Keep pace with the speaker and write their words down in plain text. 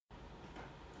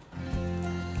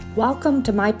Welcome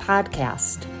to my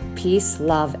podcast, Peace,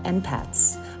 Love, and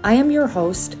Pets. I am your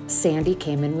host, Sandy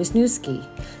Kamen-Wisniewski.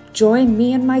 Join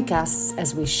me and my guests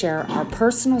as we share our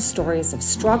personal stories of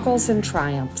struggles and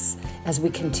triumphs as we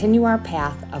continue our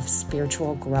path of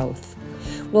spiritual growth.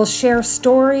 We'll share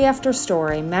story after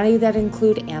story, many that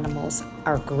include animals,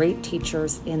 our great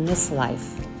teachers in this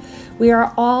life. We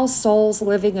are all souls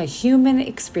living a human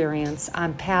experience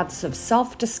on paths of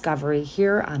self-discovery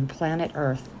here on planet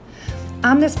Earth.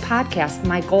 On this podcast,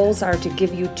 my goals are to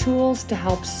give you tools to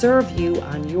help serve you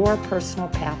on your personal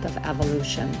path of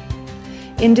evolution.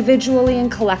 Individually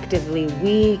and collectively,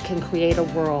 we can create a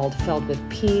world filled with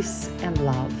peace and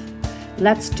love.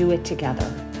 Let's do it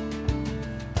together.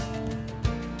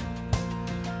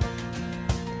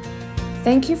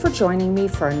 Thank you for joining me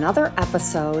for another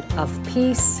episode of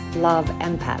Peace, Love,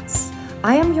 and Pets.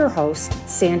 I am your host,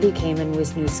 Sandy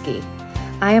Kamen-Wisniewski.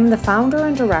 I am the founder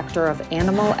and director of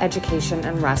Animal Education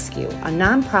and Rescue, a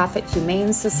nonprofit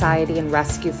humane society and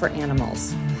rescue for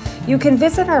animals. You can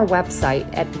visit our website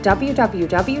at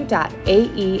www.aear.org.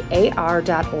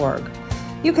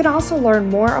 You can also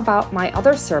learn more about my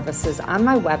other services on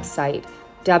my website,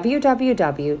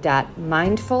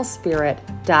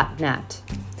 www.mindfulspirit.net.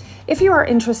 If you are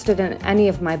interested in any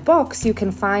of my books, you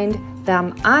can find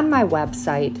them on my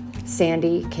website,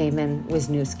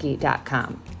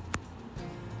 sandykamen-wisniewski.com.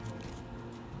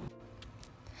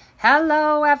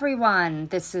 Hello, everyone.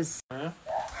 This is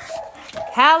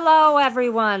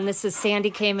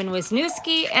Sandy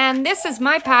Kamen-Wisniewski, and this is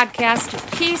my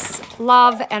podcast, Peace,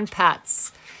 Love, and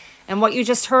Pets. And what you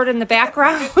just heard in the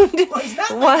background was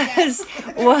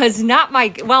not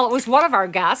my, well, it was one of our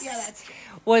guests. Yeah, that's true.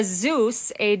 Was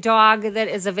Zeus, a dog that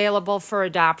is available for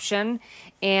adoption,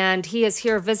 and he is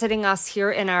here visiting us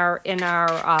here in our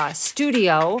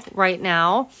studio right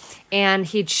now. And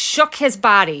he shook his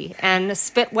body, and the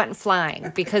spit went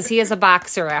flying because he is a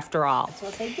boxer after all. That's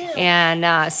what they do.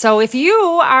 And so, if you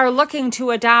are looking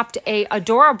to adopt a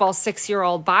adorable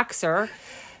 6-year-old boxer,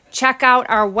 check out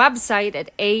our website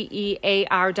at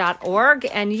aear.org,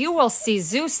 and you will see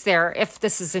Zeus there if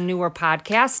this is a newer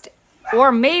podcast.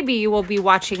 Or maybe you will be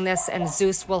watching this and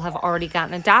Zeus will have already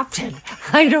gotten adopted.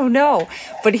 I don't know.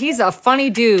 But he's a funny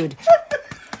dude.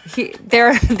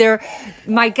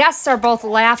 My guests are both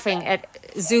laughing at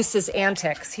Zeus's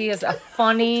antics. He is a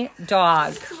funny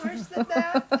dog. Worse than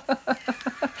that.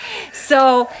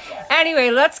 So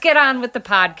anyway, let's get on with the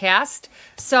podcast.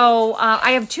 So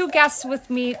I have two guests with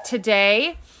me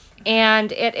today.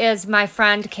 And it is my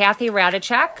friend Kathy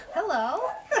Radicek. Hello.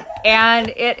 And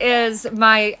it is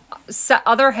my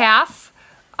other half,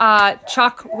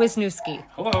 Chuck Wisniewski.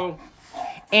 Hello.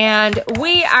 And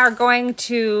we are going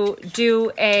to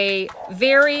do a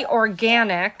very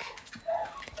organic,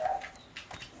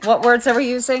 what words are we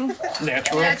using?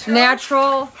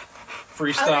 Natural.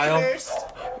 Freestyle.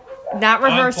 Not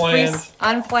rehearsed,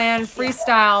 Unplanned.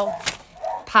 freestyle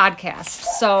podcast.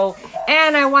 So,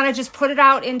 and I want to just put it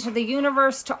out into the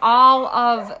universe to all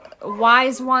of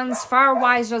wise ones, far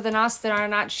wiser than us, that are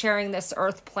not sharing this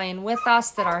earth plane with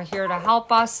us, that are here to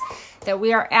help us, that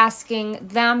we are asking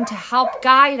them to help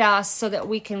guide us so that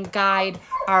we can guide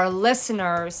our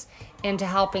listeners into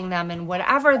helping them in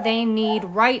whatever they need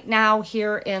right now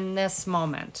here in this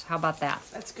moment. How about that?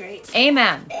 That's great.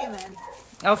 Amen. Amen.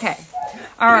 Okay.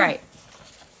 All right.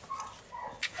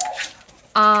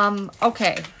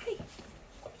 Okay.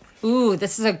 Ooh,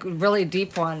 this is a really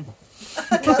deep one.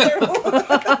 Not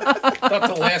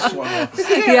the last one.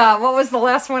 Yeah, what was the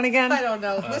last one again? I don't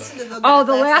know. Listen to the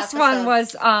The last one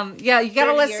was, you got to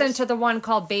 30 listen years. to the one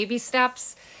called Baby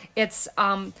Steps. It's,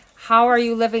 how are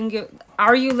you living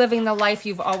the life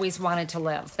you've always wanted to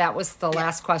live? That was the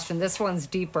last question. This one's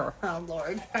deeper. Oh,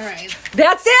 Lord. All right.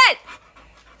 That's it!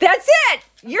 That's it!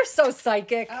 You're so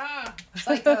psychic.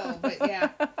 Psycho, but yeah.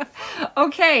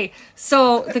 Okay,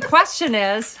 so the question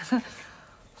is,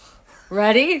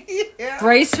 ready? Yeah.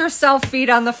 Brace yourself,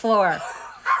 feet on the floor. Look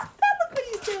what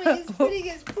he's doing. He's putting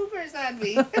his poopers on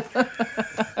me.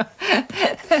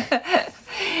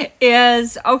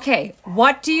 Okay,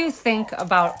 what do you think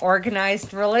about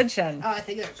organized religion? Oh, I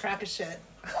think they're a crock of shit.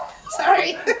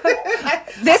 Sorry.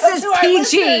 This is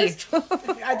PG.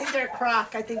 I think they're a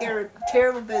crock. I think they're a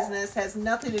terrible business. Has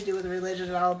nothing to do with religion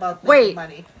at all, about making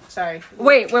money. Sorry.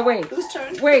 Wait. Whose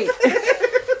turn? Wait.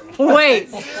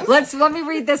 Let me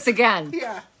read this again.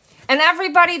 Yeah. And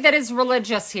everybody that is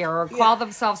religious here or call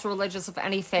themselves religious of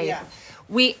any faith,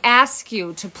 we ask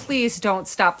you to please don't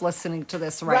stop listening to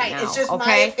this right now. It's just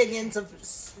my opinions of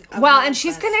well, and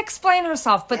she's going to explain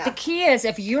herself. But the key is,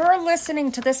 if you're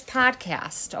listening to this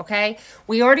podcast, okay,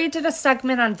 we already did a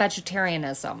segment on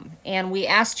vegetarianism. And we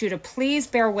asked you to please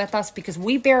bear with us because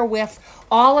we bear with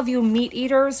all of you meat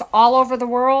eaters all over the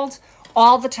world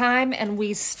all the time. And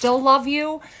we still love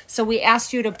you. So we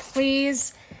asked you to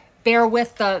please bear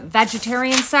with the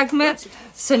vegetarian segment.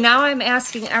 So now I'm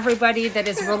asking everybody that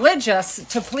is religious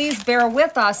to please bear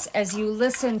with us as you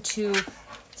listen to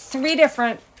 3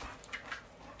 different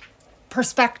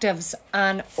perspectives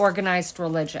on organized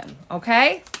religion.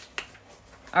 Okay?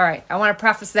 All right. I want to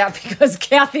preface that because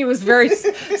Kathy was very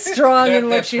strong in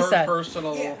what she said. That's her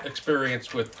personal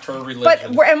experience with her religion.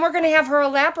 But we're going to have her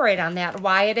elaborate on that,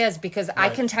 why it is, because I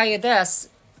can tell you this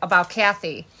about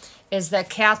Kathy, is that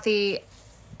Kathy,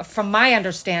 from my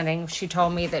understanding, she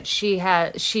told me that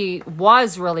she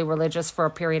was really religious for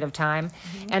a period of time,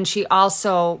 and she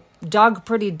also dug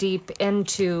pretty deep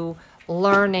into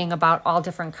learning about all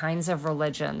different kinds of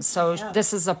religions. So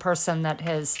this is a person that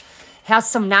has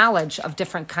some knowledge of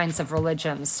different kinds of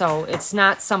religions. So it's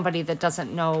not somebody that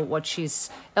doesn't know what she's,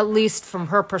 at least from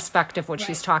her perspective, what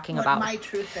she's talking about. What my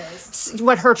truth is.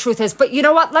 What her truth is. But you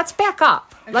know what? Let's back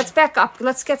up. Okay. Let's back up.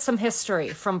 Let's get some history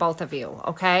from both of you,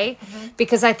 okay?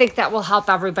 Because I think that will help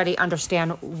everybody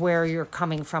understand where you're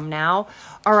coming from now.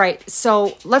 All right.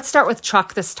 So let's start with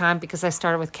Chuck this time because I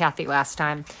started with Kathy last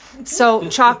time. So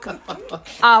Chuck,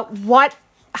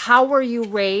 how were you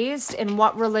raised? In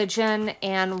what religion?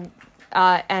 And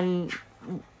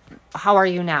how are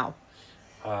you now?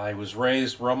 I was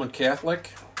raised Roman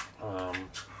Catholic.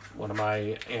 One of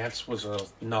my aunts was a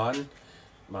nun.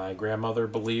 My grandmother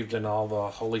believed in all the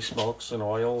holy smokes and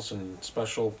oils and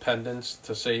special pendants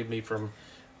to save me from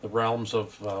the realms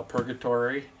of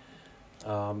purgatory.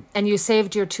 And you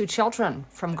saved your 2 children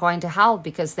from going to hell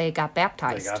because they got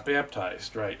baptized. They got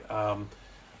baptized, right.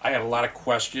 I had a lot of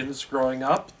questions growing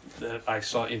up that I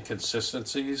saw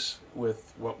inconsistencies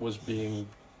with what was being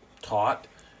taught,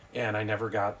 and I never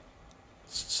got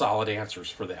solid answers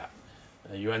for that.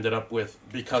 You ended up with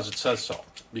because it says so,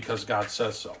 because God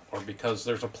says so, or because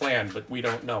there's a plan, but we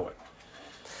don't know it.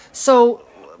 So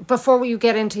before you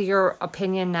get into your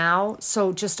opinion now,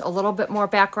 so just a little bit more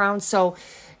background. So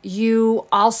you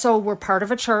also were part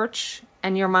of a church,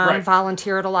 and your mom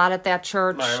volunteered a lot at that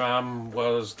church. My mom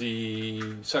was the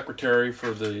secretary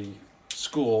for the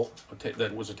school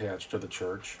that was attached to the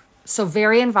church. So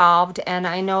very involved, and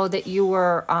I know that you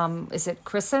were, is it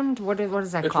christened? What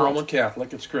is that called? It's Roman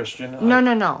Catholic, it's Christian. No.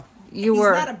 He's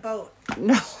not a boat.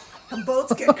 No.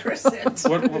 Boats get christened.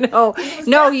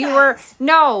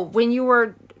 When you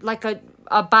were like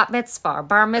a bat mitzvah, or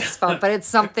bar mitzvah, but it's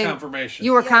something. Confirmation.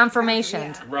 You were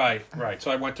confirmationed. Yeah. Right.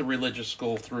 So I went to religious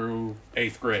school through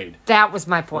 8th grade. That was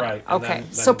my point. Right. Okay.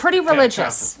 So pretty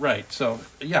religious. Right. So,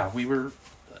 yeah, we were.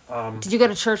 Did you go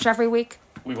to church every week?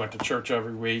 We went to church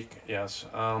every week, yes.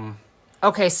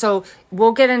 Okay, so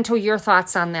we'll get into your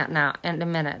thoughts on that now in a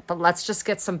minute, but let's just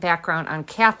get some background on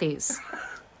Kathy's,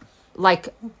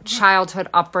 like, childhood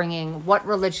upbringing. What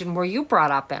religion were you brought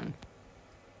up in?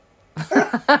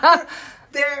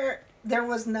 There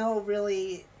was no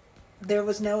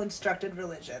instructed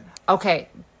religion. Okay,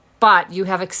 but you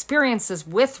have experiences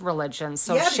with religion,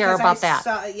 so share about that.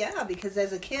 Because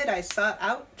as a kid, I sought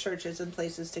out churches and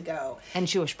places to go. And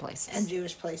Jewish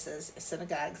places.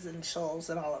 Synagogues and shuls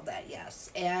and all of that,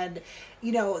 yes. And,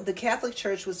 the Catholic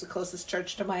Church was the closest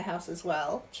church to my house as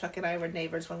well. Chuck and I were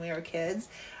neighbors when we were kids.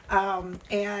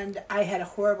 And I had a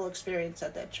horrible experience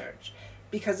at that church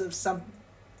because of some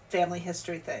family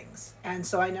history things. And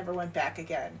so I never went back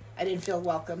again. I didn't feel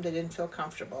welcomed. I didn't feel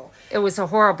comfortable. It was a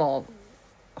horrible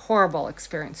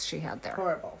experience she had there.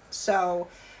 Horrible. So,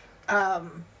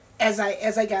 as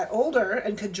I got older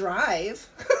and could drive,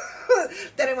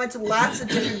 then I went to lots of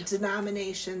different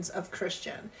denominations of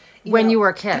Christian. You were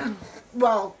a kid?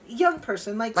 Well, young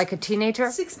person, like a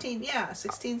teenager?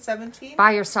 16, 17.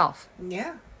 By yourself?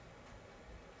 Yeah.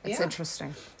 It's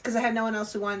interesting. Because I had no one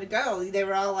else who wanted to go. They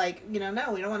were all like,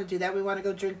 no, we don't want to do that. We want to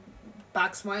go drink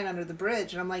boxed wine under the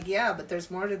bridge. And I'm like, yeah, but there's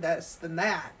more to this than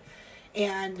that.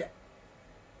 And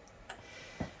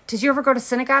did you ever go to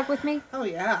synagogue with me? Oh,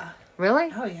 yeah.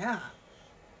 Really? Oh, yeah.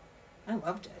 I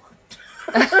loved it.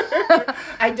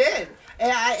 I did.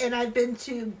 And I've been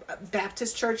to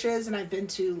Baptist churches, and I've been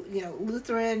to,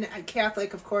 Lutheran,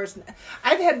 Catholic, of course.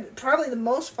 I've had probably the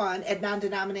most fun at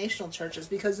non-denominational churches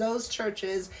because those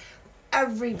churches,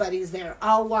 everybody's there,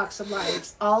 all walks of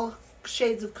life, all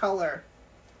shades of color.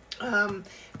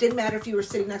 Didn't matter if you were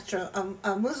sitting next to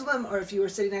a Muslim, or if you were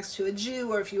sitting next to a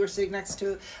Jew, or if you were sitting next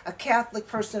to a Catholic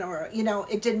person, or,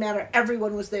 it didn't matter.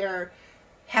 Everyone was there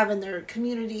having their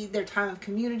community, their time of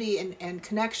community and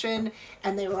connection,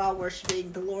 and they were all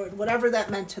worshiping the Lord, whatever that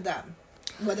meant to them,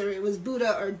 whether it was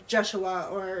Buddha or Joshua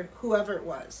or whoever it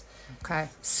was. Okay.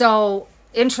 So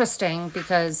interesting,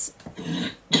 because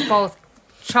both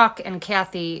Chuck and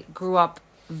Kathy grew up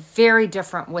very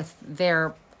different with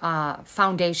their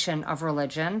foundation of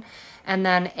religion. And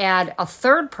then add a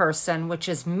third person, which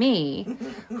is me,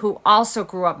 who also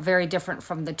grew up very different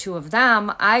from the two of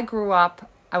them. I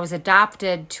was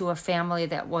adopted to a family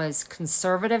that was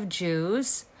conservative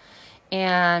Jews,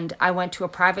 and I went to a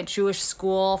private Jewish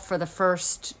school for the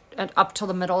first, up till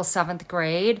the middle of 7th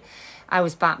grade. I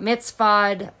was bat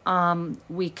mitzvahed.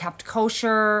 We kept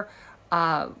kosher.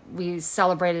 We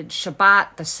celebrated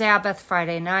Shabbat, the Sabbath,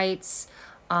 Friday nights.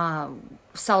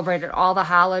 Celebrated all the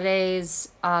holidays.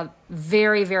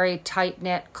 Very, very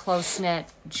tight-knit, close-knit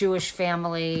Jewish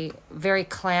family, very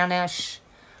clannish.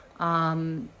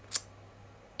 And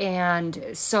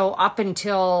so up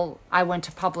until I went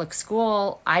to public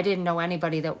school, I didn't know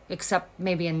anybody except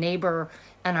maybe a neighbor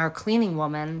and our cleaning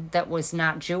woman that was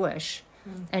not Jewish,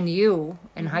 and you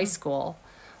in high school.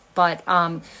 But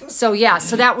so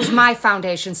that was my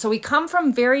foundation. So we come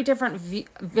from very different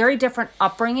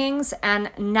upbringings,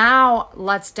 and now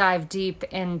let's dive deep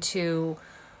into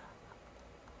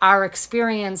our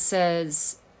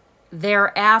experiences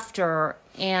thereafter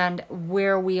and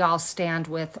where we all stand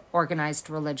with organized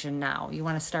religion now. You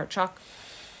want to start, Chuck?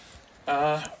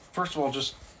 First of all,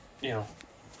 just,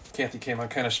 Kathy came on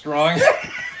kind of strong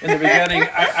in the beginning.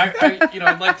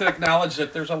 I'd like to acknowledge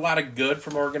that there's a lot of good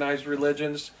from organized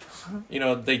religions.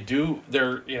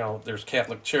 There's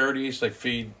Catholic charities. They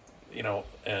feed,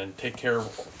 and take care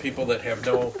of people that have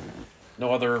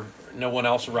no one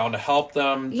else around to help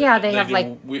them. Yeah, they have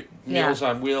Meals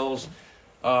on Wheels.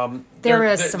 There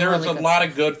is a lot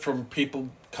of good from people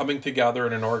coming together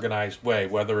in an organized way,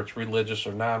 whether it's religious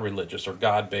or non-religious, or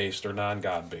God-based or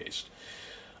non-God-based.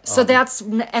 So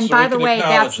by the way,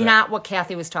 that's not what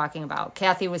Kathy was talking about.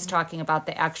 Kathy was talking about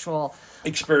the actual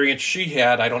experience she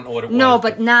had. I don't know what it was. No,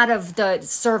 but not of the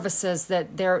services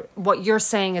what you're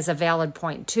saying is a valid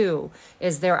point too,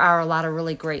 is there are a lot of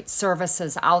really great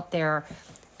services out there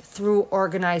through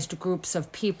organized groups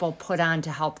of people put on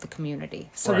to help the community.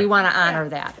 So we want to honor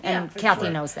that. And Kathy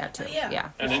knows that too. Yeah.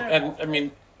 And I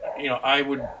mean, I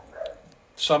would,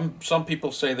 some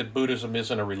people say that Buddhism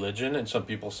isn't a religion, and some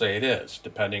people say it is,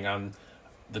 depending on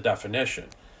the definition.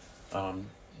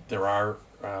 There are,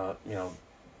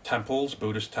 temples,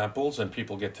 Buddhist temples, and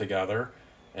people get together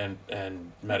and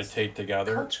meditate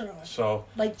together. Cultural. So,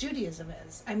 like Judaism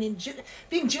is. I mean,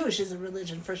 being Jewish is a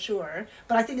religion for sure,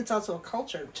 but I think it's also a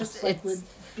culture, just like with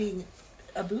being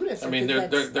a Buddhist. I mean,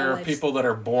 there are people that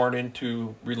are born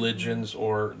into religions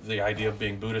or the idea of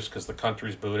being Buddhist because the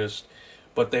country's Buddhist,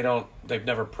 but they've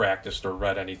never practiced or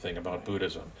read anything about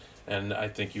Buddhism. And I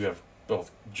think you have both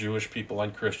Jewish people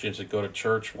and Christians that go to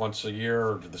church once a year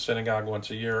or to the synagogue once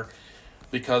a year,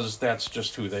 because that's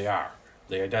just who they are.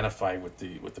 They identify with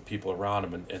the people around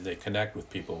them, and they connect with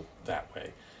people that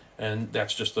way. And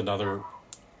that's just another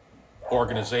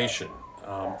organization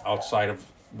outside of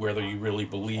whether you really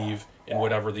believe in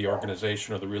whatever the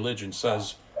organization or the religion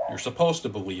says you're supposed to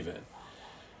believe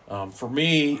in. For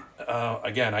me,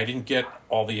 again, I didn't get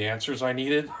all the answers I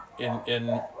needed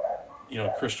in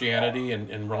Christianity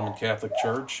and Roman Catholic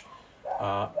Church.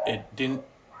 It didn't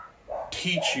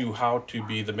teach you how to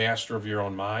be the master of your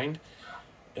own mind.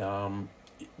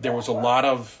 There was a lot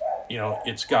of,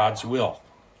 it's God's will,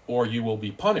 or you will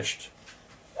be punished.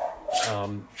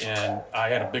 And I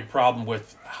had a big problem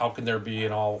with, how can there be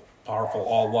an all-powerful,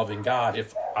 all-loving God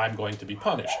if I'm going to be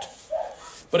punished?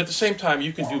 But at the same time,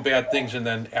 you can do bad things and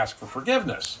then ask for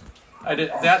forgiveness.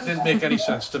 That didn't make any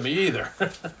sense to me either,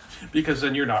 because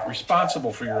then you're not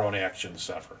responsible for your own actions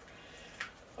ever.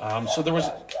 So there was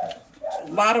a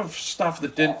lot of stuff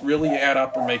that didn't really add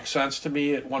up or make sense to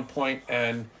me at one point,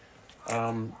 and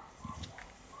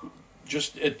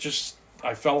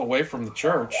I fell away from the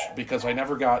church because I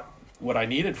never got what I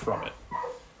needed from it.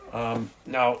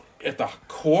 Now, at the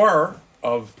core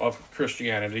of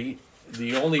Christianity,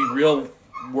 the only real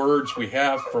words we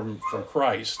have from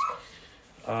Christ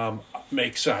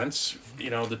make sense.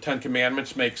 The Ten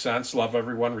Commandments make sense: love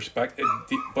everyone, respect.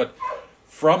 But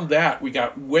from that, we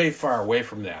got way far away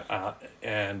from that,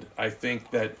 and I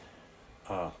think that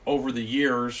over the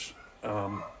years,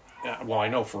 I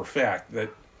know for a fact that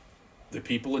the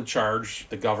people in charge,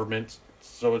 the government,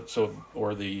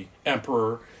 or the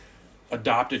emperor,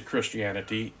 adopted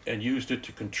Christianity and used it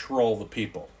to control the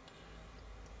people.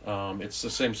 It's the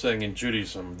same thing in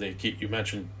Judaism. You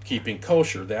mentioned keeping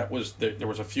kosher. There was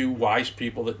a few wise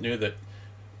people that knew that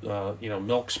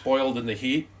milk spoiled in the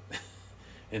heat,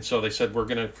 and so they said, we're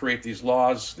going to create these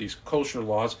laws, these kosher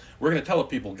laws. We're going to tell the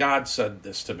people, God said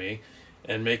this to me,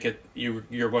 and make it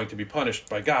you're going to be punished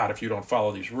by God if you don't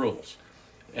follow these rules.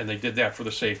 And they did that for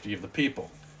the safety of the people,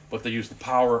 but they used the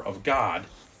power of God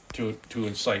to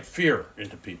incite fear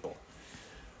into people.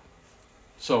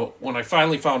 So when I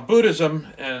finally found Buddhism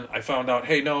and I found out,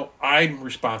 hey, no, I'm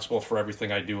responsible for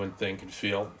everything I do and think and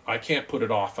feel. I can't put it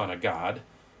off on a God.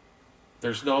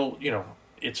 There's no,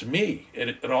 it's me.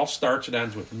 It all starts and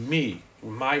ends with me,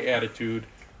 my attitude,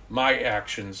 my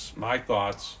actions, my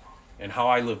thoughts, and how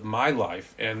I live my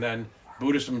life. And then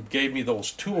Buddhism gave me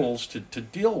those tools to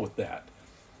deal with that.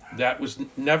 That was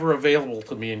never available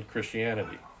to me in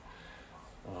Christianity.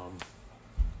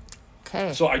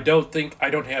 Okay. So I don't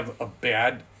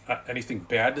have anything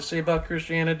bad to say about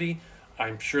Christianity.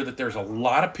 I'm sure that there's a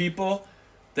lot of people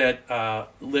that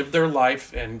live their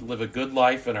life and live a good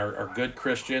life and are good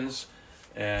Christians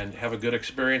and have a good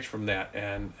experience from that.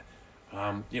 And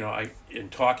in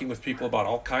talking with people about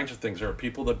all kinds of things, there are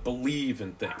people that believe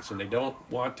in things and they don't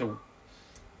want to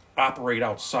operate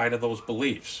outside of those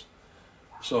beliefs.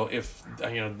 So if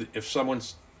someone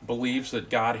believes that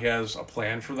God has a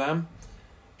plan for them,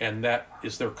 and that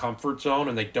is their comfort zone,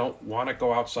 and they don't want to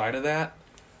go outside of that,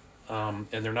 and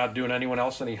they're not doing anyone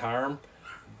else any harm,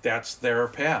 that's their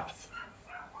path.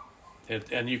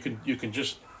 And you can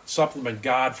just supplement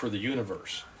God for the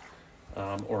universe,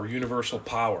 or universal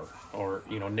power, or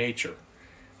nature.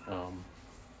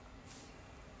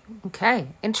 Okay,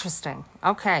 interesting.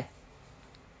 Okay.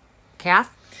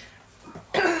 Kath?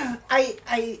 I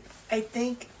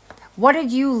think, What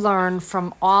did you learn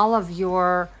from all of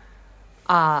your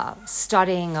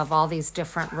studying of all these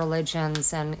different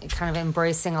religions and kind of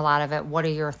embracing a lot of it? What are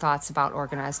your thoughts about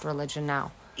organized religion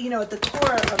now? at the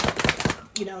core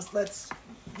of,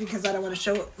 because I don't want to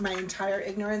show my entire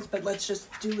ignorance, but let's just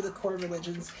do the core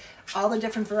religions. All the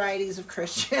different varieties of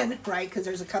Christian, right? Because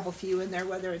there's a couple few in there,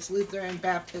 whether it's Lutheran,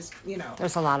 Baptist,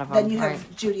 There's a lot of them. Then you have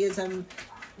right? Judaism,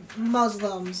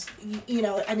 Muslims,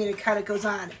 it kind of goes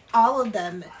on. All of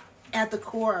them at the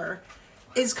core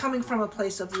is coming from a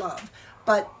place of love.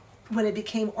 But when it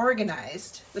became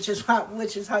organized, which is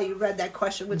how you read that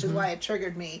question, which is why it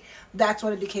triggered me, that's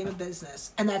when it became a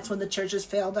business. And that's when the churches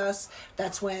failed us.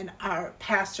 That's when our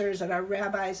pastors and our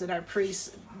rabbis and our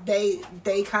priests, they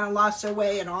kind of lost their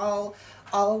way, and all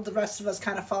of the rest of us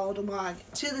kind of followed along.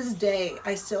 To this day,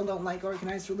 I still don't like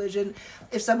organized religion.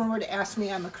 If someone were to ask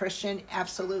me, I'm a Christian,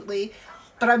 absolutely.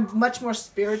 But I'm much more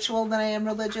spiritual than I am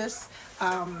religious.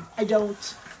 I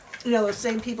don't, those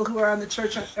same people who are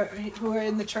who are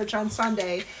in the church on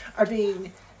Sunday are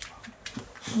being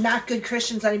not good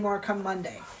Christians anymore come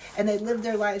Monday. And they live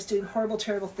their lives doing horrible,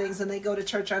 terrible things, and they go to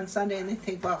church on Sunday and they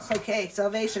think, well, okay,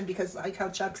 salvation, because like how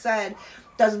Chuck said,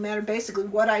 doesn't matter basically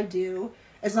what I do,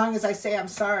 as long as I say I'm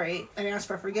sorry and ask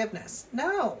for forgiveness.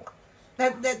 No.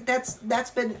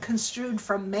 That's been construed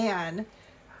from man.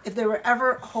 If there were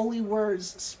ever holy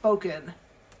words spoken,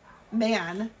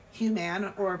 man,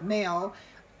 human or male,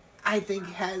 I think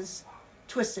has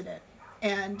twisted it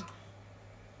and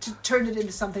turned it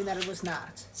into something that it was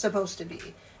not supposed to be.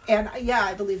 And yeah,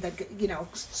 I believe that,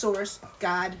 source,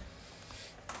 God,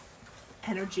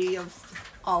 energy of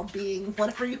all being,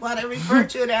 whatever you want to refer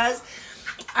to it as,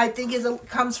 I think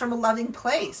comes from a loving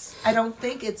place. I don't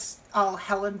think it's all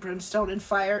hell and brimstone and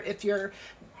fire if you're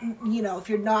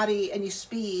naughty and you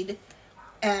speed,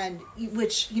 and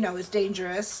which is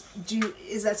dangerous.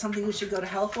 Is that something you should go to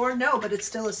hell for? No, but it's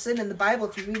still a sin in the Bible.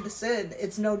 If you read the sin,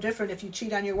 it's no different if you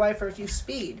cheat on your wife or if you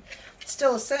speed. It's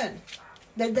still a sin.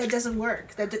 That doesn't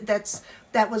work.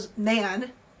 That was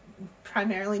man,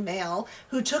 primarily male,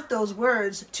 who took those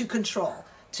words to control,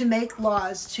 to make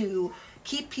laws, to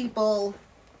keep people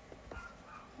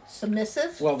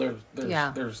submissive. Well,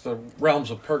 there's the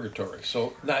realms of purgatory.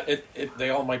 So they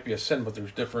all might be a sin, but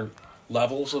there's different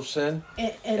levels of sin.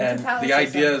 And the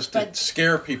idea is to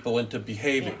scare people into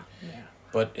behaving. Yeah.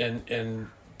 But in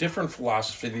different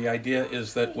philosophy, the idea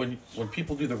is that when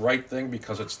people do the right thing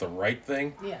because it's the right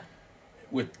thing,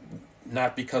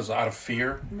 not because out of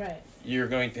fear, right, you're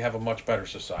going to have a much better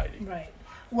society. Right.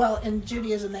 Well, in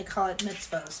Judaism, they call it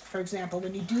mitzvahs. For example,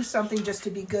 when you do something just to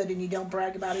be good and you don't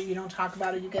brag about it, you don't talk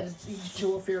about it, you get a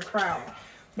jewel for your crown.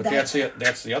 But that's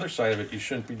the other side of it. You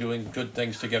shouldn't be doing good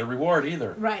things to get a reward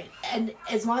either. Right. And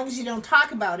as long as you don't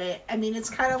talk about it, I mean, it's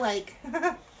kind of like,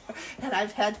 And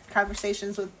I've had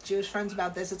conversations with Jewish friends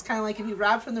about this. It's kind of like if you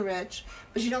rob from the rich,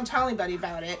 but you don't tell anybody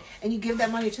about it, and you give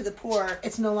that money to the poor,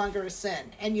 it's no longer a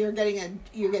sin, and you're getting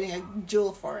a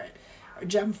jewel for it, or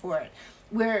gem for it.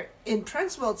 Where in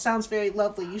principle, it sounds very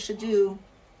lovely. You should do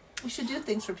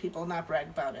things for people, not brag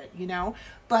about it,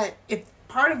 But if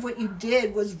part of what you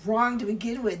did was wrong to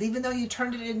begin with, even though you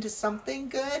turned it into something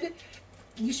good,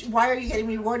 why are you getting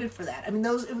rewarded for that? I mean,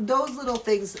 those little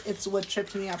things, it's what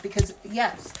tripped me up, because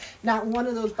yes, not one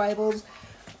of those Bibles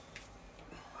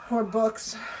or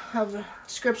books of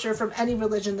scripture from any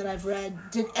religion that I've read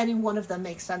did any one of them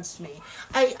make sense to me.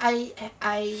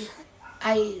 I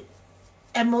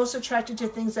am most attracted to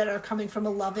things that are coming from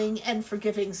a loving and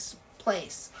forgiving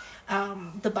place.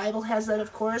 The Bible has that,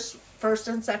 of course, First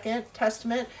and Second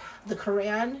Testament, the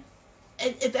Quran.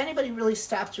 If anybody really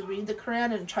stopped to read the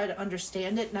Quran and try to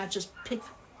understand it, not just pick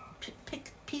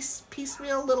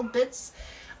piecemeal little bits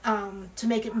to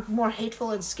make it more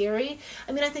hateful and scary.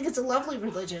 I mean, I think it's a lovely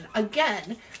religion.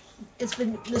 Again, it's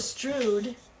been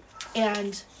misstrued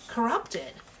and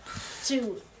corrupted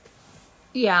to...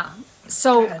 Yeah.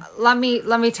 So let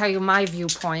me tell you my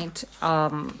viewpoint.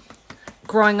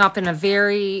 Growing up in a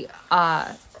very,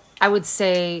 I would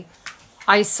say,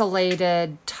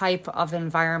 isolated type of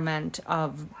environment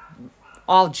of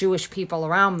all Jewish people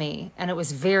around me, and it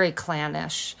was very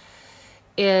clannish,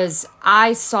 is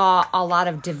I saw a lot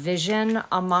of division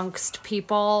amongst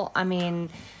people. I mean,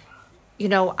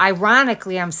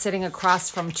 ironically, I'm sitting across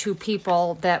from two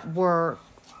people that were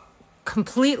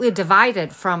completely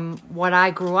divided from what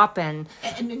I grew up in.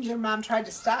 And your mom tried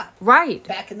to stop. Right.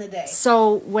 Back in the day.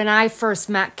 So when I first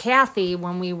met Kathy,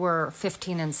 when we were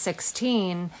 15 and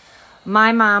 16,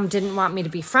 my mom didn't want me to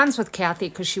be friends with Kathy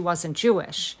because she wasn't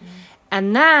Jewish. Mm-hmm.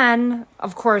 And then,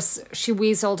 of course, she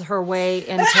weaseled her way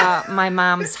into my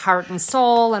mom's heart and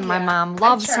soul, and my mom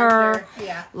loves her,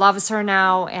 loves her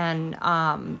now, and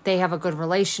they have a good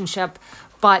relationship.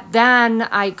 But then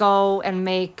I go and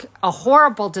make a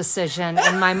horrible decision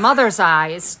in my mother's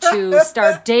eyes to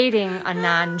start dating a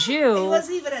non-Jew. He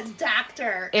wasn't even a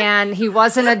doctor. And he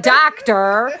wasn't a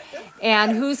doctor.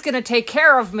 And who's going to take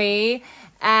care of me?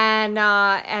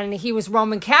 And he was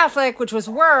Roman Catholic, which was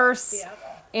worse. Yeah.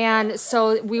 And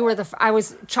so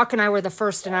Chuck and I were the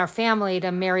first in our family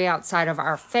to marry outside of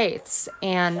our faiths.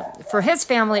 And for his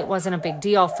family, it wasn't a big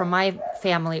deal. For my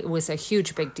family, it was a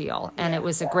huge big deal. And it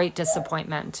was a great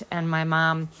disappointment. And my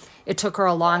mom, it took her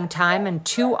a long time, and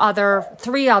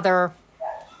three other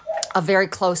very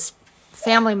close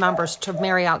family members to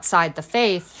marry outside the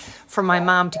faith for my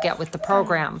mom to get with the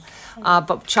program.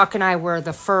 But Chuck and I were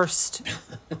the first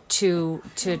to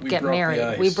get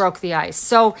married. We broke the ice.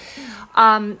 So,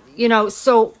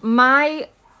 so my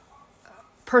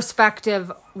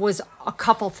perspective was a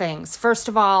couple things. First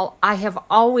of all, I have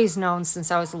always known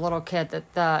since I was a little kid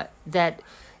that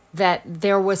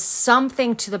there was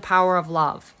something to the power of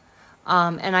love.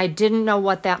 And I didn't know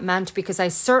what that meant because I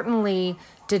certainly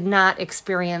did not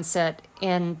experience it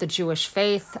in the Jewish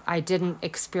faith. I didn't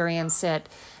experience it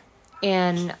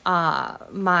in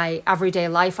my everyday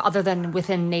life other than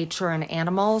within nature and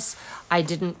animals. I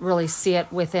didn't really see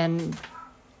it within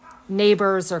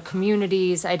neighbors or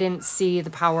communities. I didn't see the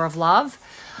power of love.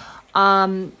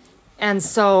 And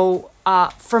so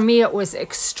for me, it was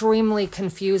extremely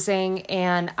confusing,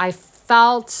 and I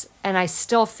felt, and I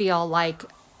still feel like,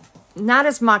 not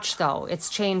as much though, it's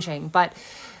changing, but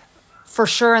for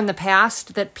sure in the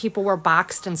past that people were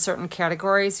boxed in certain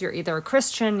categories. You're either a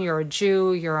Christian, you're a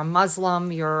Jew, you're a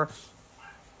Muslim, you're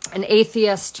an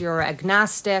atheist, you're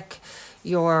agnostic,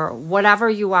 you're whatever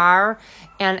you are,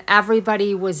 and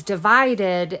everybody was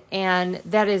divided, and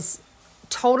that is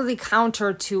totally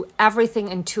counter to everything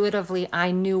intuitively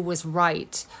I knew was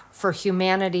right for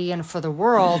humanity and for the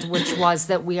world, which was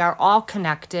that we are all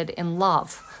connected in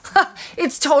love.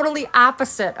 It's totally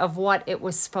opposite of what it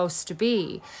was supposed to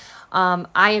be.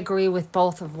 I agree with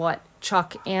both of what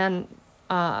Chuck and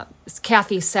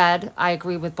Kathy said. I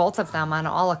agree with both of them on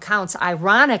all accounts,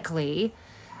 ironically,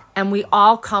 and we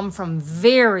all come from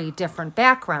very different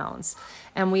backgrounds,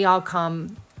 and we all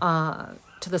come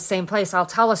to the same place. I'll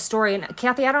tell a story, and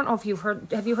Kathy, I don't know if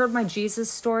have you heard my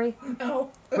Jesus story? No.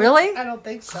 Really? I don't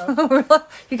think so.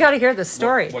 You got to hear this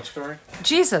story. What story?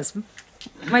 Jesus.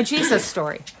 My Jesus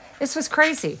story. This was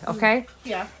crazy, okay?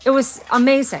 Yeah. It was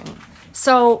amazing.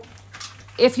 So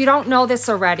if you don't know this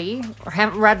already or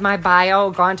haven't read my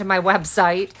bio, gone to my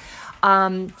website,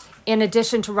 in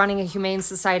addition to running a humane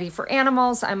society for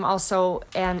animals, I'm also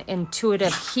an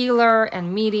intuitive healer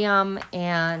and medium.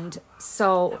 And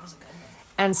so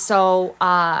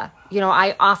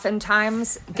I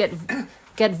oftentimes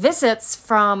get visits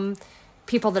from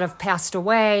people that have passed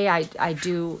away. I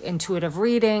do intuitive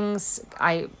readings.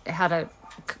 I had a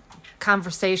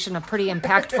conversation, a pretty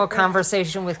impactful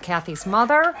conversation with Kathy's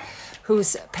mother,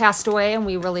 who's passed away, and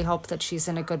we really hope that she's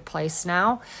in a good place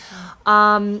now.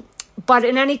 But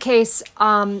in any case,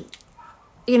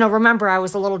 remember, I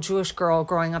was a little Jewish girl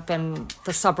growing up in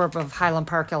the suburb of Highland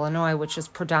Park, Illinois, which is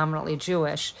predominantly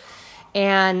Jewish.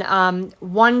 And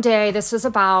one day, this was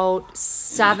about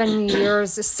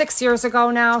 6 years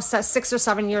ago now, 6 or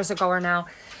 7 years ago or now,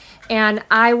 and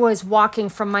I was walking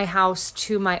from my house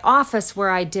to my office where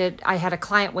I had a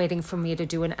client waiting for me to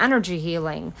do an energy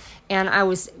healing. And I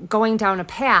was going down a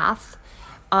path,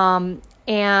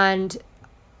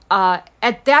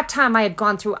 at that time, I had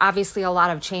gone through obviously a lot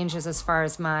of changes as far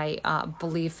as my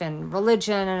belief in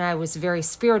religion, and I was very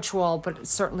spiritual, but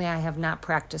certainly I have not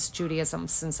practiced Judaism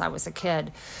since I was a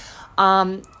kid.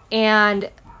 And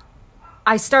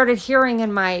I started hearing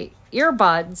in my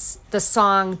earbuds the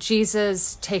song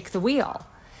 "Jesus, Take the Wheel,"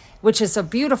 which is a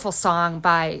beautiful song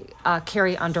by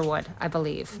Carrie Underwood, I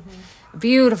believe.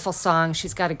 Beautiful song.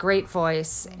 She's got a great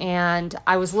voice. And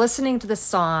I was listening to the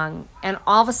song, and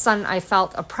all of a sudden I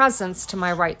felt a presence to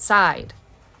my right side.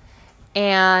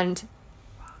 And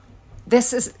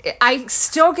I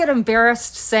still get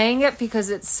embarrassed saying it because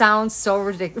it sounds so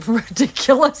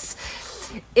ridiculous,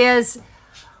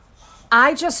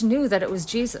 I just knew that it was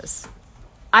Jesus.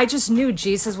 I just knew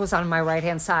Jesus was on my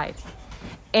right-hand side.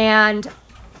 And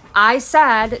I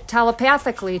said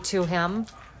telepathically to him,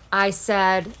 I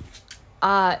said,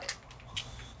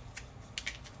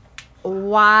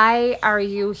 why are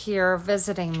you here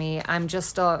visiting me? I'm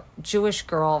just a Jewish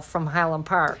girl from Highland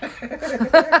Park.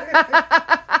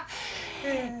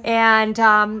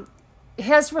 And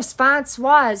his response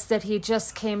was that he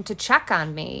just came to check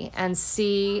on me and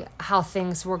see how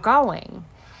things were going.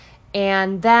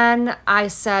 And then I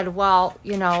said, well,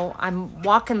 I'm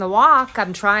walking the walk.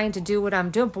 I'm trying to do what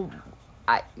I'm doing.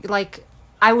 But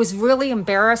I was really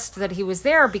embarrassed that he was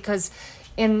there, because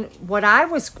in what I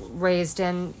was raised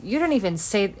in, you didn't even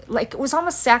say, it was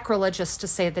almost sacrilegious to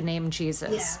say the name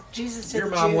Jesus. Yeah, Jesus. Your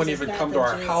mom wouldn't even come to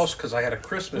our house because I had a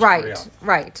Christmas tree up.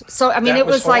 Right. So, I mean, That it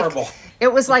was horrible.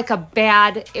 it was like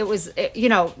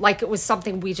it was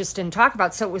something we just didn't talk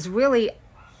about. So it was really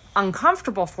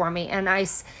uncomfortable for me. And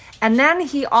then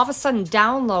he all of a sudden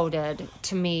downloaded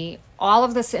to me all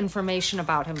of this information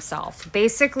about himself.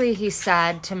 Basically, he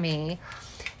said to me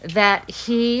that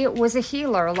he was a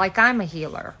healer like I'm a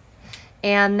healer,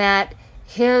 and that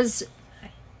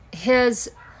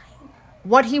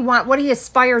what he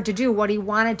aspired to do, what he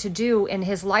wanted to do in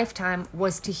his lifetime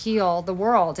was to heal the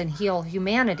world and heal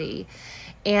humanity,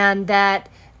 and that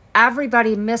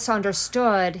everybody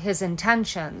misunderstood his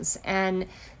intentions, and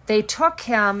they took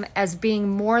him as being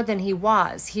more than he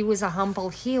was. He was a humble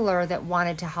healer that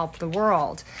wanted to help the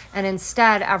world. And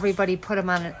instead, everybody put him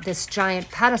on this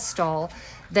giant pedestal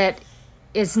that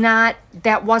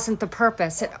wasn't the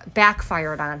purpose. It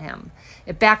backfired on him.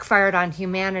 It backfired on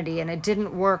humanity, and it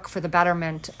didn't work for the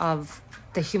betterment of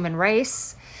the human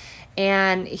race.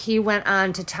 And he went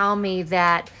on to tell me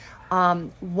that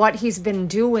what he's been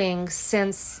doing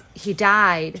since he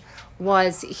died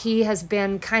was he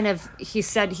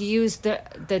said he used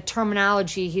the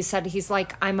terminology, he said he's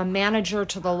like, I'm a manager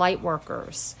to the light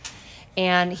workers.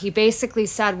 And he basically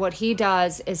said what he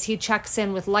does is he checks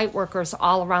in with light workers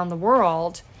all around the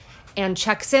world and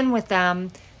checks in with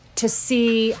them to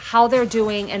see how they're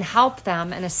doing and help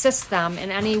them and assist them in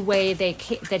any way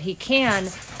that he can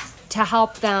to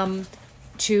help them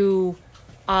to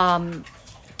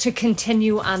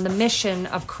continue on the mission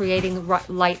of creating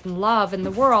light and love in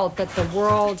the world, that the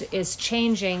world is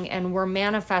changing and we're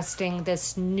manifesting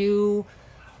this new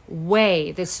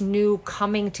way, this new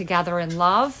coming together in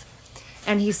love.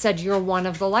 And he said, you're one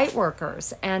of the light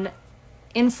workers. And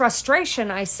in frustration,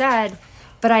 I said,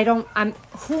 but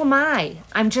who am I?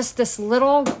 I'm just this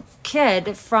little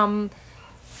kid from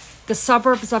the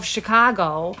suburbs of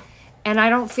Chicago, and I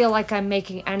don't feel like I'm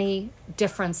making any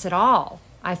difference at all.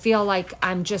 I feel like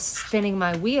I'm just spinning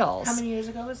my wheels. How many years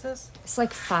ago was this? It's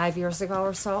like 5 years ago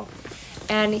or so.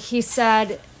 And he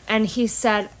said,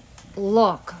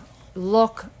 look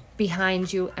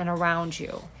behind you and around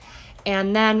you.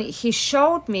 And then he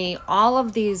showed me all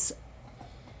of these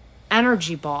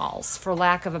energy balls, for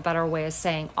lack of a better way of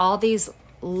saying, all these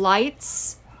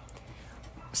lights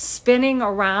spinning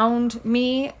around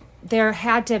me. There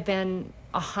had to have been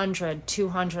 100,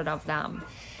 200 of them.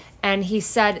 And he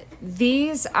said,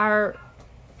 these are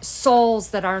souls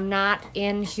that are not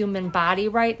in human body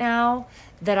right now,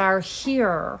 that are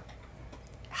here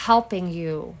helping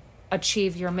you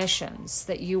achieve your missions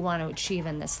that you want to achieve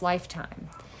in this lifetime.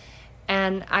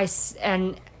 And I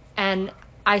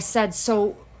said,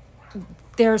 so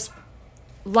there's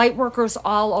light workers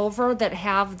all over that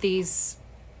have these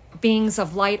beings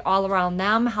of light all around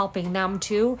them, helping them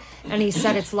too. And he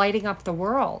said, it's lighting up the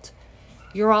world.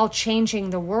 You're all changing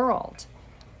the world.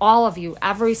 All of you,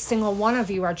 every single one of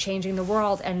you are changing the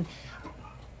world. And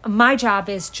my job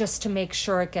is just to make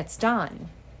sure it gets done.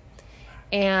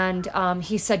 And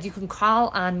he said, you can call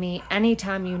on me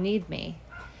anytime you need me,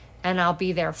 and I'll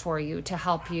be there for you to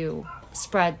help you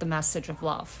spread the message of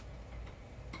love.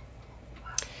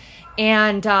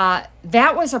 And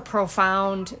that was a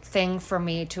profound thing for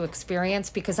me to experience,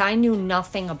 because I knew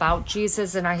nothing about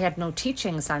Jesus, and I had no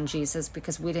teachings on Jesus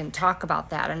because we didn't talk about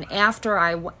that. And after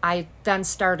I then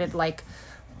started like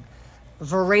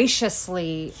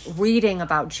voraciously reading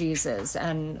about Jesus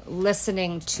and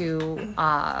listening to,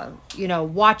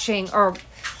 watching or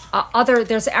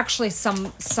there's actually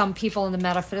some people in the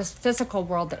metaphysical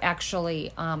world that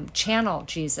actually channel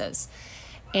Jesus.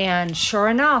 And sure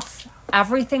enough,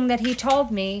 everything that he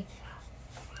told me,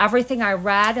 everything I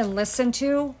read and listened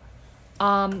to,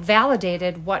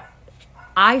 validated what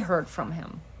I heard from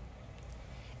him.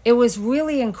 It was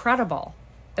really incredible.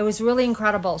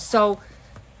 So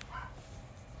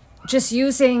just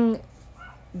using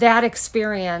that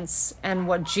experience and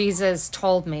what Jesus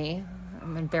told me,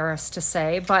 I'm embarrassed to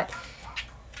say, but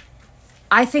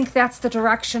I think that's the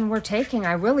direction we're taking.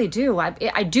 I really do.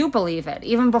 I do believe it.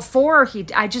 Even before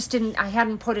I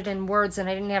hadn't put it in words, and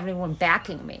I didn't have anyone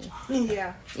backing me.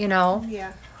 Yeah.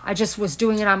 Yeah. I just was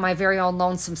doing it on my very own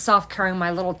lonesome self, carrying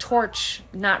my little torch,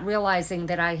 not realizing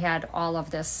that I had all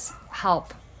of this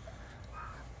help.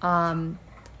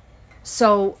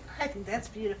 So I think that's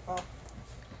beautiful.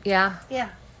 yeah. Yeah.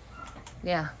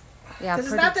 Yeah. Because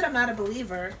it's not that I'm not a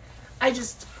believer. I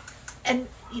just, and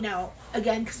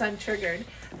again, because I'm triggered,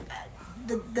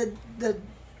 the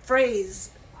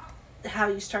phrase, how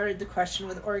you started the question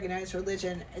with organized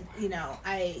religion,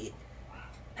 I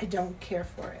don't care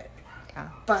for it. Yeah.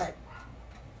 But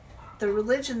the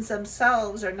religions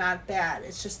themselves are not bad.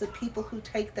 It's just the people who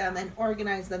take them and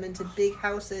organize them into big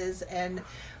houses and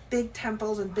big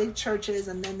temples and big churches,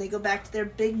 and then they go back to their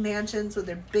big mansions with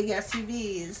their big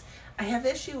SUVs. I have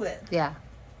issue with. Yeah.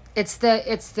 It's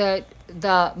the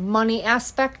money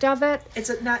aspect of it.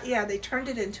 They turned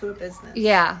it into a business.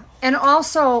 Yeah. And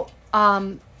also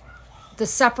the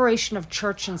separation of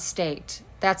church and state.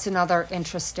 That's another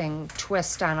interesting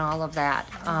twist on all of that.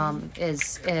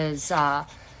 Is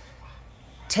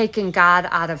taking God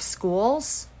out of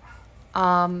schools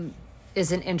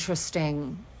is an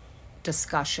interesting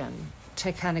discussion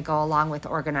to kind of go along with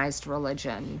organized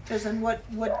religion. Because then what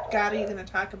God are you going to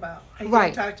talk about? Are you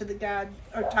Right. going to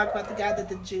talk about the God that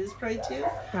the Jews pray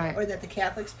to? Right. Or that the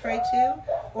Catholics pray to?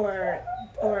 Or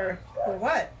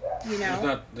what?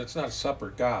 That's not a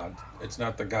separate God. It's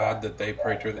not the God that they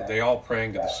pray to. They all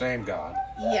praying to the same God.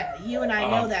 Yeah, you and I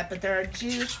know that, but there are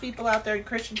Jewish people out there and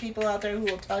Christian people out there who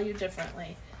will tell you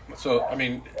differently. So, I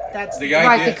mean, That's the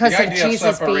right, idea, because the of idea of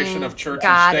Jesus separation being of church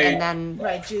God, and state, and then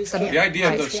Right, Jews the- can't. the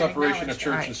idea of the Jews can't separation of acknowledge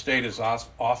church Right. and state is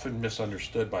often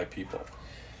misunderstood by people.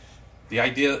 The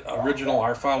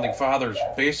our founding fathers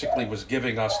basically was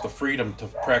giving us the freedom to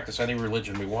practice any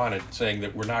religion we wanted, saying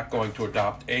that we're not going to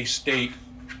adopt a state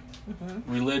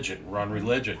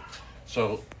religion.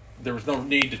 So there was no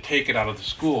need to take it out of the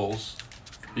schools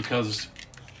because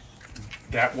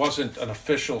that wasn't an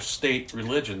official state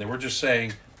religion. They were just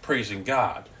saying, praising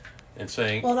God and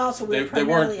saying, Well, and also we were they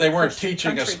weren't primarily a Christian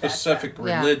teaching a country back specific then.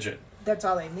 Yeah. religion. That's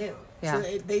all they knew. Yeah. So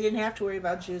they didn't have to worry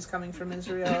about Jews coming from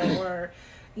Israel or,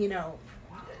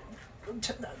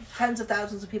 tens of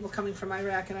thousands of people coming from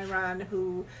Iraq and Iran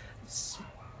who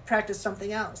practiced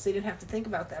something else. They didn't have to think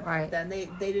about that back Right. then. They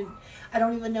didn't. I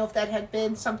don't even know if that had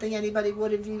been something anybody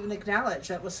would have even acknowledged.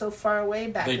 That was so far away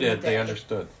back. They in did. The day. They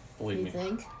understood. Believe You me.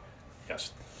 think?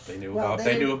 Yes, they knew Well, about.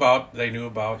 they They knew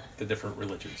about the different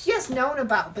religions. Yes, known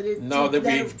about, but it No, that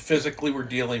we that, physically were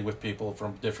dealing with people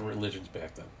from different religions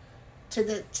back then.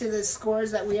 to the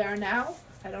scores that we are now.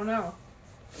 I don't know.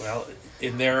 Well,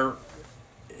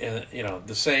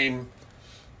 the same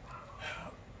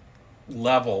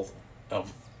level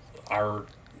of our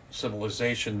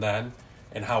civilization then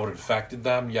and how it affected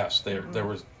them. Yes, there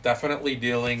was definitely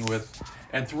dealing with,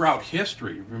 and throughout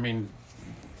history. I mean,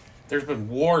 there's been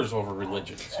wars over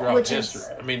religions throughout history.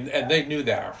 I mean, and they knew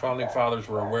that. Our founding fathers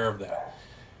were aware of that,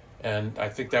 and I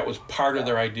think that was part of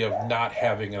their idea of not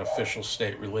having an official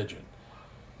state religion.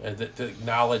 To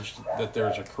acknowledge that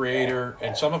there's a creator,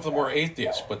 and some of them were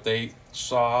atheists, but they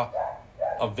saw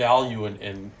a value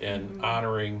in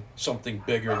honoring something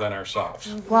bigger than ourselves.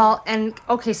 Well, and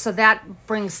okay, so that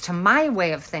brings to my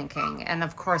way of thinking. And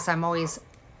of course, I'm always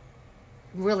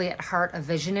really at heart a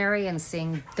visionary and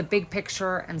seeing the big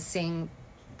picture and seeing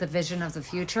the vision of the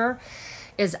future.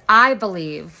 Is I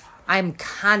believe, I'm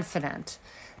confident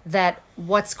that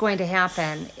what's going to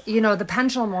happen, the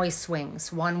pendulum always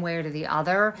swings one way or to the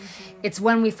other. It's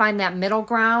when we find that middle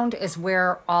ground is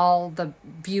where all the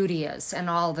beauty is and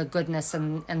all the goodness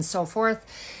and so forth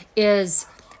is.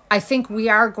 I think we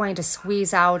are going to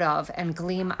squeeze out of and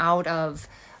gleam out of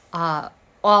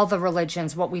all the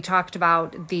religions, what we talked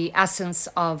about, the essence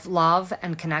of love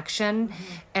and connection.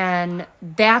 And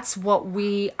that's what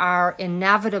we are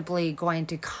inevitably going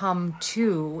to come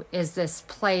to, is this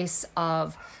place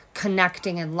of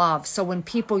connecting and love. So when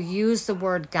people use the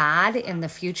word God in the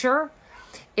future,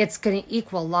 it's going to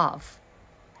equal love.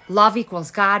 Love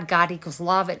equals God, God equals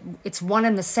love. It's one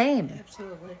and the same.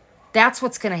 Absolutely. That's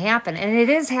what's going to happen. And it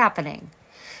is happening.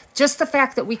 Just the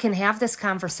fact that we can have this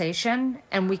conversation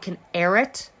and we can air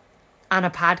it on a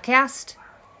podcast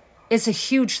is a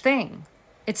huge thing.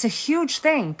 It's a huge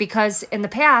thing because in the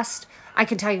past, I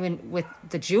can tell you with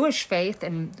the Jewish faith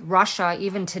in Russia,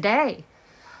 even today,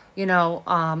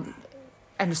 and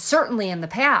certainly in the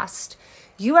past,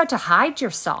 you had to hide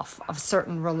yourself of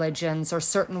certain religions or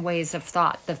certain ways of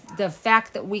thought. The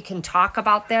fact that we can talk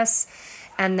about this,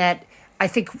 and that I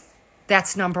think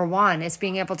that's number one, is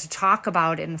being able to talk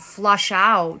about and flush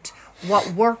out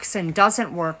what works and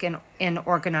doesn't work in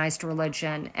organized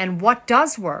religion and what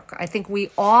does work. I think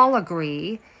we all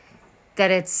agree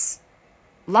that it's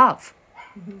love.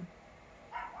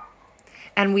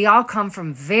 And we all come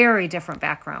from very different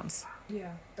backgrounds.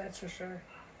 Yeah, that's for sure.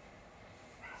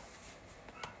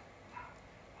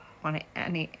 Want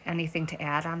anything to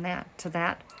add on to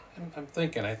that? I'm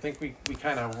thinking, I think we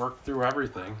kind of worked through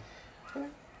everything.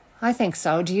 I think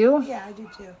so. Do you? Yeah, I do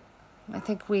too. I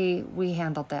think we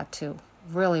handled that too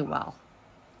really well.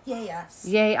 Yay us.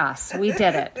 Yay us. We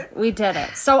did it. We did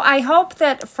it. So I hope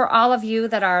that for all of you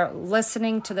that are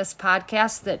listening to this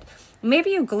podcast, that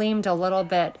maybe you gleamed a little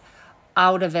bit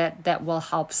out of it that will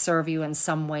help serve you in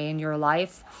some way in your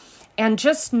life. And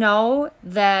just know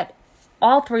that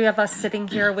all three of us sitting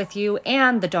here with you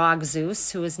and the dog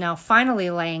Zeus, who is now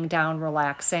finally laying down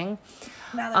relaxing,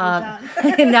 Now that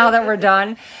we're done. now that we're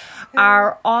done,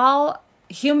 are all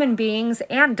human beings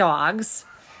and dogs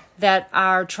that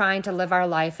are trying to live our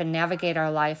life and navigate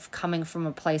our life coming from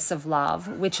a place of love,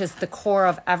 which is the core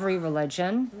of every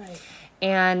religion. Right.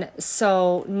 And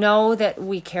so know that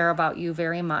we care about you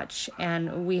very much,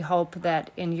 and we hope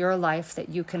that in your life that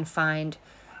you can find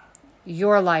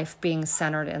your life being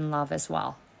centered in love as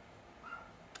well.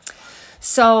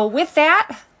 So with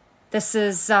that, this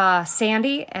is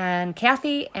Sandy and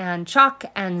Kathy and Chuck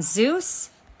and Zeus.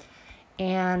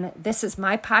 And this is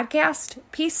my podcast,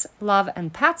 Peace, Love,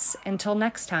 and Pets. Until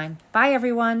next time. Bye,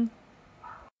 everyone.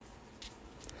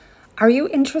 Are you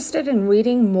interested in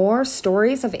reading more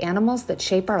stories of animals that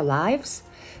shape our lives?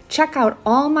 Check out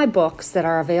all my books that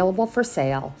are available for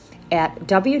sale at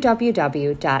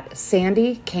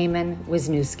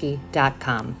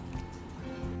www.sandykamenwisniewski.com.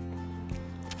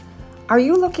 Are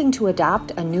you looking to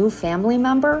adopt a new family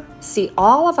member? See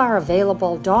all of our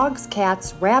available dogs,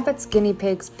 cats, rabbits, guinea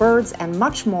pigs, birds, and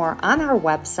much more on our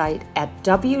website at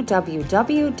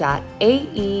www.aear.org.